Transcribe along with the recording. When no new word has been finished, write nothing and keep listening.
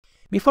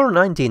Before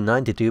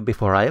 1992,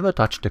 before I ever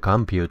touched a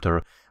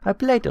computer, I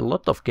played a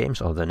lot of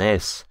games on the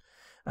NES.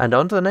 And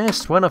on the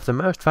NES, one of the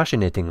most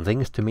fascinating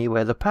things to me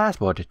were the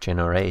password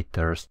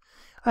generators.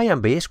 I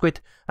am Bisqwit,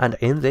 and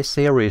in this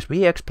series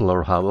we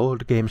explore how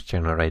old games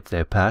generate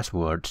their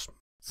passwords.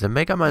 The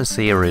Mega Man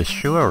series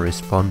sure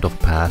is fond of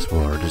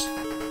passwords.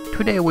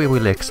 Today we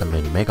will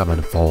examine Mega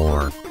Man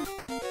 4.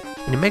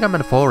 In Mega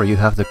Man 4 you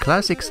have the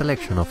classic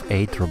selection of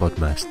 8 Robot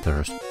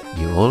Masters.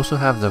 You also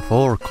have the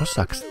 4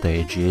 Cossack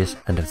stages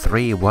and the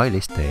 3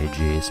 Wily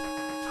stages.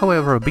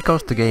 However,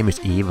 because the game is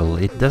evil,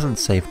 it doesn't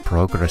save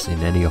progress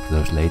in any of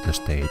those later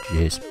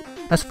stages.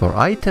 As for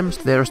items,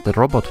 there's the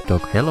Robot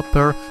Dog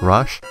Helper,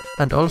 Rush,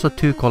 and also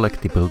 2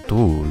 collectible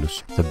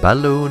tools, the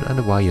balloon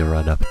and wire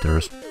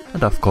adapters,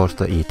 and of course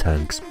the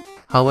E-tanks.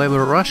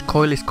 However, Rush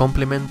Coil is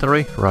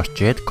complementary, Rush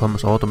Jet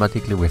comes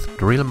automatically with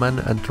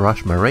Drillman, and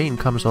Rush Marine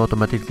comes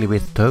automatically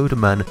with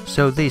Toadman,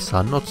 so these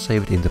are not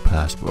saved in the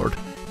password.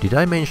 Did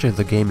I mention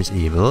the game is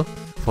evil?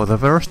 For the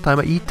first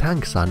time,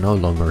 E-tanks are no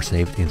longer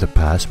saved in the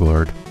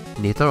password.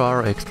 Neither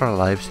are extra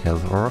lives,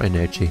 health or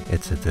energy,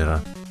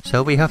 etc.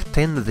 So we have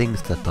 10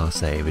 things that are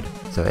saved.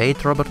 The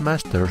 8 Robot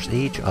Masters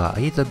each are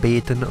either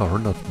beaten or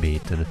not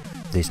beaten.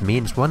 This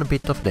means 1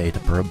 bit of data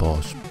per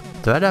boss.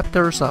 The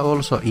adapters are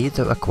also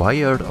either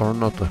acquired or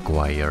not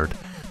acquired.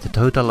 The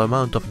total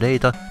amount of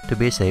data to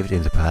be saved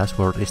in the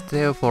password is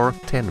therefore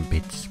 10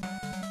 bits.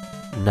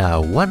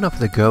 Now, one of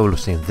the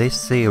goals in this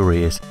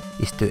series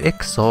is to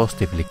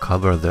exhaustively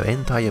cover the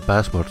entire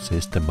password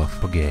system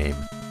of the game.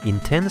 In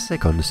 10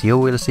 seconds you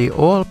will see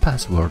all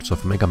passwords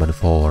of Mega Man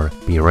 4.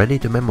 Be ready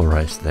to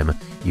memorize them.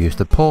 Use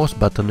the pause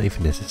button if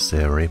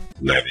necessary.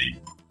 Ready,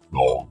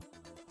 go.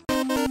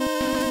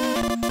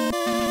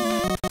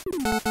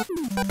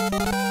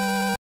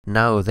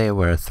 Now there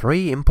were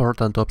 3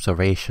 important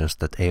observations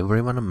that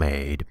everyone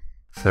made.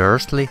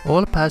 Firstly,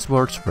 all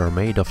passwords were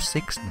made of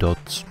 6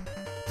 dots.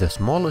 The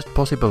smallest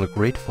possible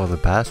grid for the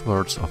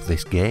passwords of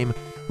this game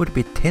would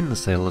be 10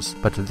 cells,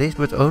 but this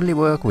would only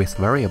work with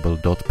variable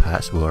dot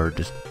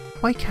passwords.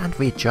 Why can't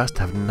we just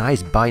have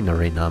nice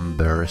binary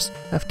numbers?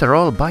 After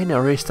all,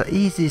 binary is the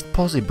easiest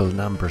possible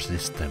number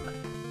system.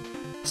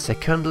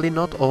 Secondly,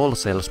 not all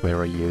cells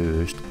were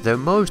used. Though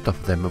most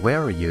of them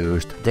were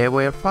used, there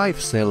were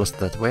 5 cells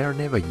that were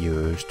never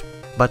used.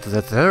 But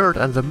the third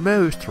and the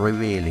most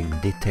revealing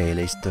detail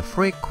is the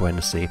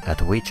frequency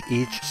at which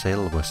each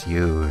cell was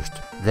used.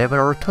 There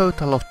were a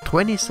total of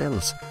 20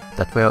 cells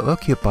that were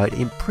occupied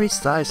in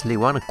precisely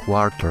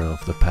 1/4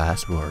 of the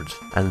passwords.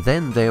 And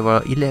then there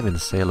were 11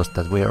 cells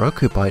that were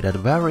occupied at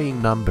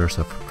varying numbers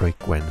of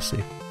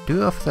frequency.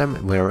 2 of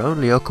them were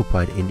only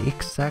occupied in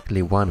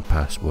exactly 1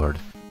 password.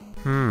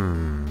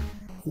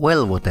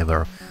 Well,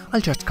 whatever, I'll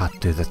just cut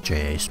to the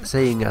chase,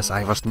 seeing as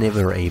I was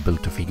never able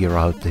to figure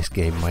out this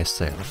game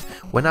myself.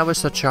 When I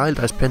was a child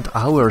I spent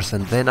hours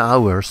and then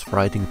hours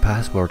writing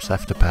passwords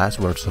after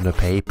passwords on a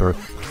paper,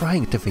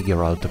 trying to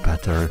figure out the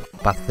pattern,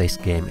 but this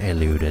game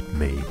eluded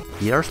me.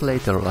 Years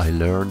later I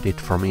learned it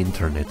from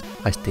internet.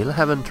 I still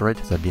haven't read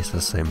the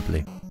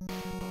disassembly.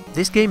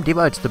 This game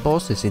divides the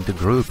bosses into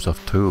groups of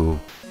 2.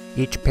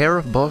 Each pair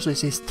of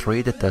bosses is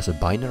treated as a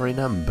binary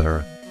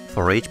number.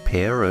 For each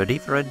pair, a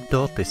different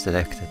dot is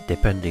selected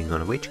depending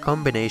on which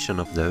combination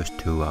of those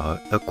 2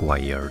 are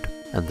acquired.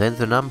 And then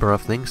the number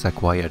of things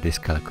acquired is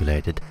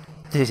calculated.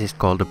 This is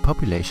called a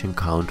population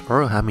count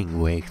or a Hamming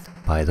weight,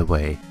 by the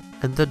way,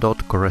 and the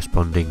dot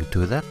corresponding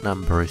to that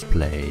number is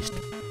placed.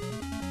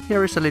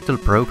 Here is a little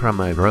program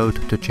I wrote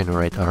to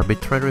generate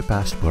arbitrary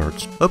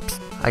passwords.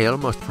 Oops, I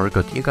almost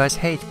forgot, you guys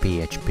hate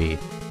PHP,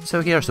 so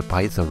here's a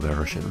Python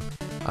version.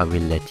 I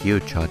will let you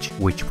judge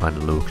which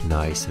one looks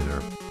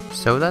nicer.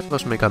 So that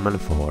was Mega Man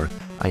 4.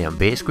 I am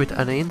Bisqwit,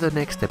 and in the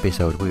next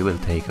episode we will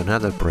take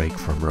another break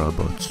from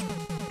robots.